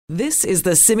This is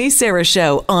the Simi Sara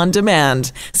Show on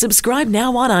demand. Subscribe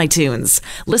now on iTunes.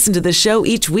 Listen to the show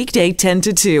each weekday 10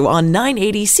 to 2 on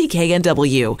 980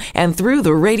 CKNW and through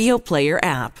the Radio Player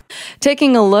app.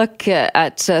 Taking a look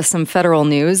at some federal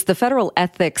news, the Federal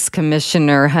Ethics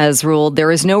Commissioner has ruled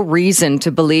there is no reason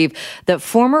to believe that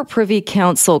former Privy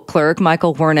Council clerk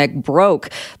Michael Wernick broke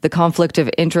the conflict of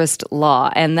interest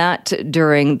law, and that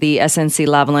during the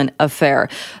SNC-Lavalin affair.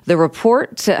 The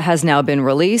report has now been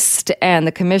released, and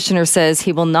the Commissioner says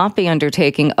he will not be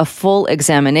undertaking a full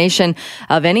examination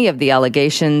of any of the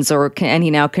allegations, and he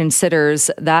now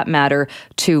considers that matter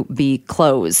to be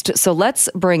closed. So let's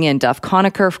bring in Duff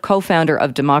Conacher, co-founder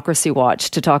of Democracy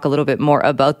Watch, to talk a little bit more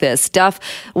about this. Duff,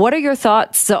 what are your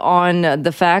thoughts on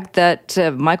the fact that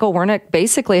Michael Wernick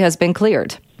basically has been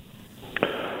cleared?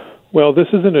 Well, this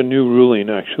isn't a new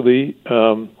ruling, actually,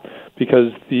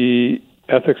 because the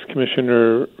Ethics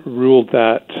Commissioner ruled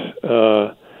that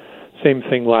same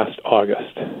thing last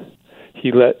August.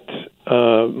 He let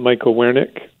Michael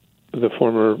Wernick, the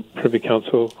former Privy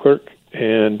Council clerk,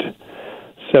 and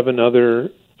 7 other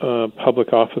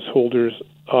public office holders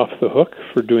off the hook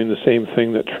for doing the same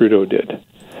thing that Trudeau did,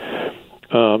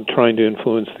 trying to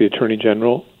influence the Attorney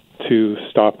General to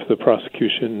stop the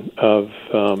prosecution of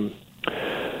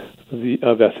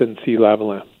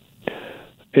SNC-Lavalin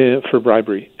for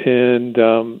bribery. And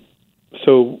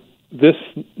so this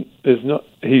is not,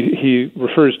 he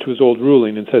refers to his old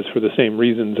ruling and says, for the same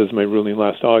reasons as my ruling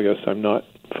last August, I'm not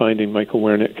finding Michael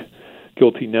Wernick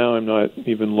guilty now. I'm not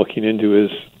even looking into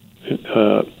his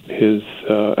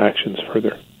actions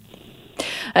further.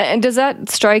 And does that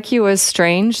strike you as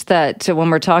strange that when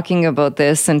we're talking about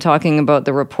this and talking about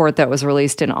the report that was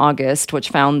released in August, which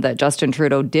found that Justin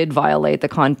Trudeau did violate the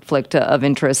Conflict of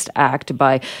Interest Act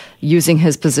by using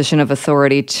his position of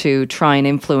authority to try and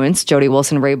influence Jody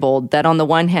Wilson-Raybould, that on the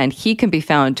one hand, he can be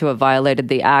found to have violated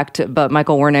the act, but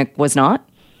Michael Wernick was not?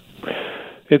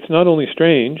 It's not only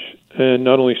strange, and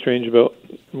not only strange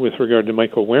with regard to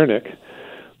Michael Wernick,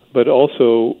 but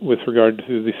also with regard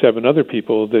to the 7 other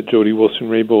people that Jody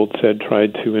Wilson-Raybould said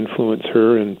tried to influence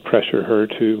her and pressure her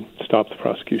to stop the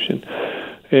prosecution.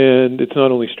 And it's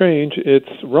not only strange,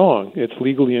 it's wrong. It's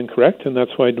legally incorrect, and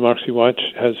that's why Democracy Watch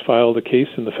has filed a case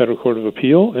in the Federal Court of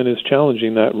Appeal and is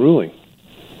challenging that ruling.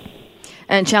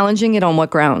 And challenging it on what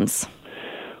grounds?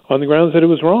 On the grounds that it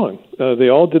was wrong. They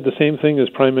all did the same thing as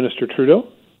Prime Minister Trudeau.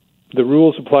 The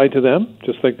rules applied to them,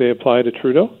 just like they apply to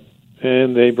Trudeau.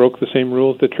 And they broke the same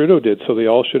rules that Trudeau did, so they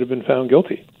all should have been found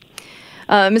guilty.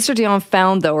 Mr. Dion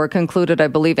found, though, or concluded, I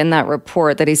believe, in that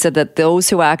report that he said that those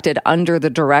who acted under the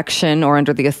direction or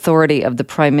under the authority of the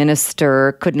Prime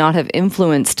Minister could not have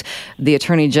influenced the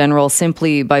Attorney General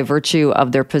simply by virtue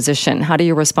of their position. How do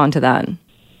you respond to that?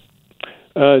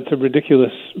 It's a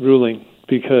ridiculous ruling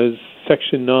because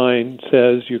Section 9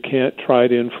 says you can't try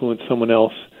to influence someone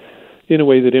else in a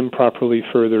way that improperly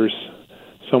furthers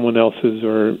someone else's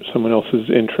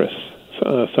interests,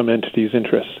 some entity's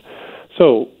interests.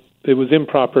 So it was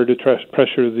improper to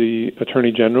pressure the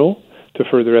Attorney General to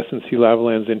further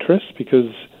SNC-Lavalin's interests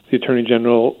because the Attorney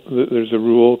General, there's a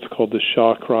rule, it's called the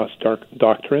Shaw-Cross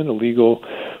Doctrine, a legal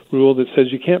rule that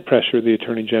says you can't pressure the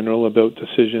Attorney General about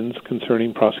decisions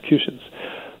concerning prosecutions.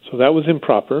 So that was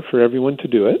improper for everyone to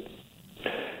do it.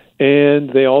 And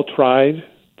they all tried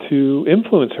to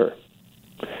influence her.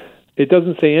 It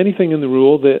doesn't say anything in the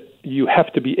rule that you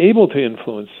have to be able to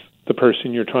influence the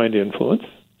person you're trying to influence.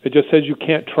 It just says you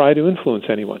can't try to influence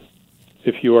anyone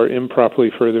if you are improperly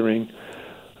furthering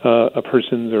a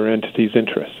person's or entity's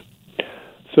interests.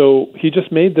 So he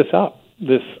just made this up,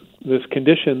 this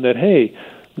condition that, hey,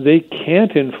 they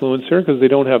can't influence her because they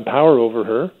don't have power over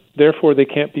her, therefore they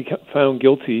can't be found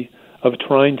guilty of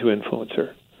trying to influence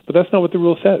her. But that's not what the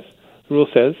rule says. The rule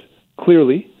says,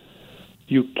 clearly,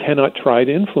 you cannot try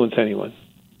to influence anyone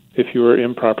if you are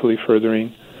improperly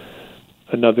furthering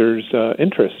another's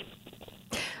interests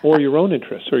or your own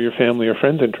interests or your family or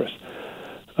friend's interests.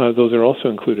 Those are also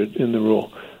included in the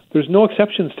rule. There's no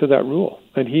exceptions to that rule,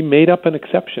 and he made up an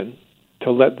exception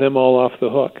to let them all off the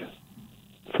hook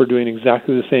for doing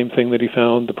exactly the same thing that he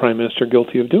found the Prime Minister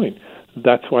guilty of doing.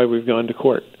 That's why we've gone to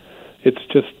court.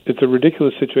 It's a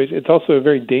ridiculous situation. It's also a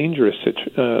very dangerous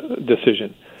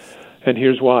decision, and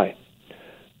here's why.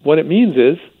 What it means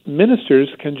is ministers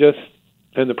can just,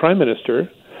 and the Prime Minister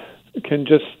can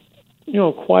just,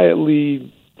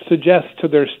 quietly suggest to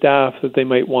their staff that they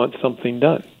might want something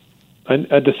done,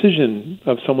 a decision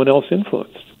of someone else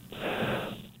influenced.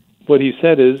 What he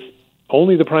said is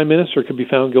only the Prime Minister could be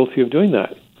found guilty of doing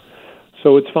that.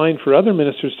 So it's fine for other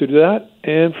ministers to do that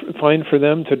and fine for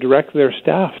them to direct their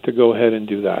staff to go ahead and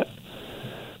do that.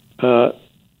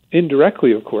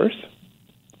 Indirectly, of course,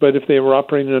 But if they were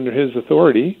operating under his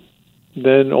authority,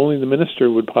 then only the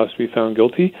minister would possibly be found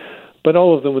guilty, but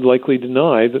all of them would likely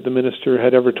deny that the minister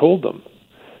had ever told them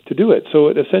to do it. So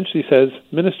it essentially says,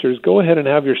 ministers, go ahead and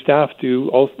have your staff do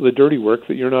all the dirty work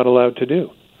that you're not allowed to do.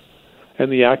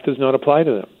 And the Act does not apply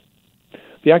to them.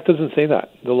 The Act doesn't say that.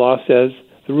 The law says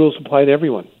the rules apply to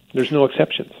everyone. There's no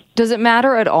exceptions. Does it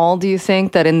matter at all, do you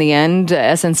think, that in the end,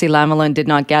 SNC-Lavalin did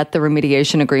not get the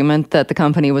remediation agreement that the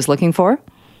company was looking for?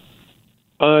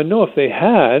 No, if they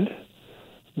had,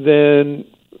 then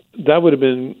that would have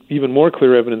been even more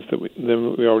clear evidence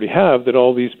than we already have that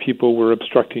all these people were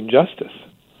obstructing justice,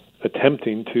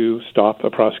 attempting to stop a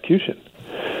prosecution.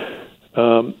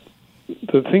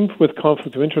 The thing with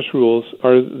conflict of interest rules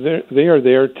are they are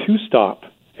there to stop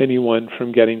anyone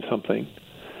from getting something.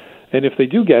 And if they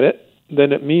do get it,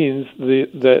 then it means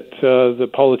that the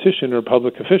politician or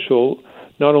public official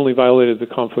not only violated the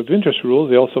conflict of interest rules,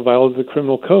 they also violated the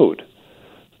criminal code,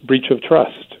 breach of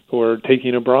trust, or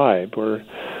taking a bribe, or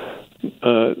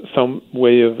some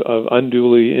way of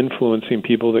unduly influencing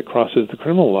people that crosses the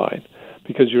criminal line,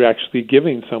 because you're actually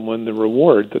giving someone the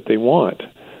reward that they want,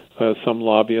 some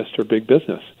lobbyist or big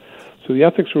business. So the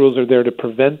ethics rules are there to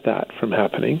prevent that from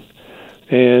happening.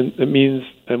 And it means,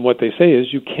 and what they say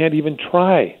is, you can't even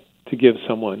try to give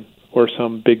someone or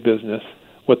some big business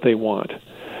what they want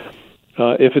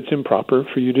if it's improper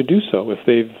for you to do so. If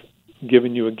they've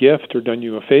given you a gift or done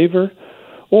you a favor,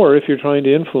 or if you're trying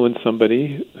to influence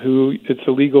somebody who it's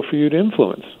illegal for you to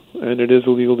influence. And it is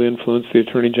illegal to influence the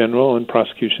Attorney General on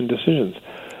prosecution decisions.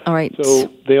 All right.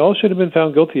 So they all should have been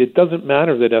found guilty. It doesn't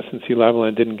matter that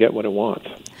SNC-Lavalin didn't get what it wants.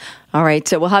 All right.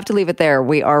 So we'll have to leave it there.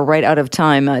 We are right out of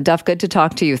time. Duff, good to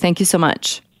talk to you. Thank you so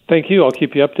much. Thank you. I'll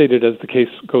keep you updated as the case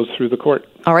goes through the court.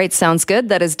 All right. Sounds good.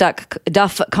 That is Duff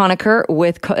Conacher,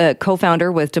 with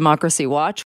co-founder with Democracy Watch.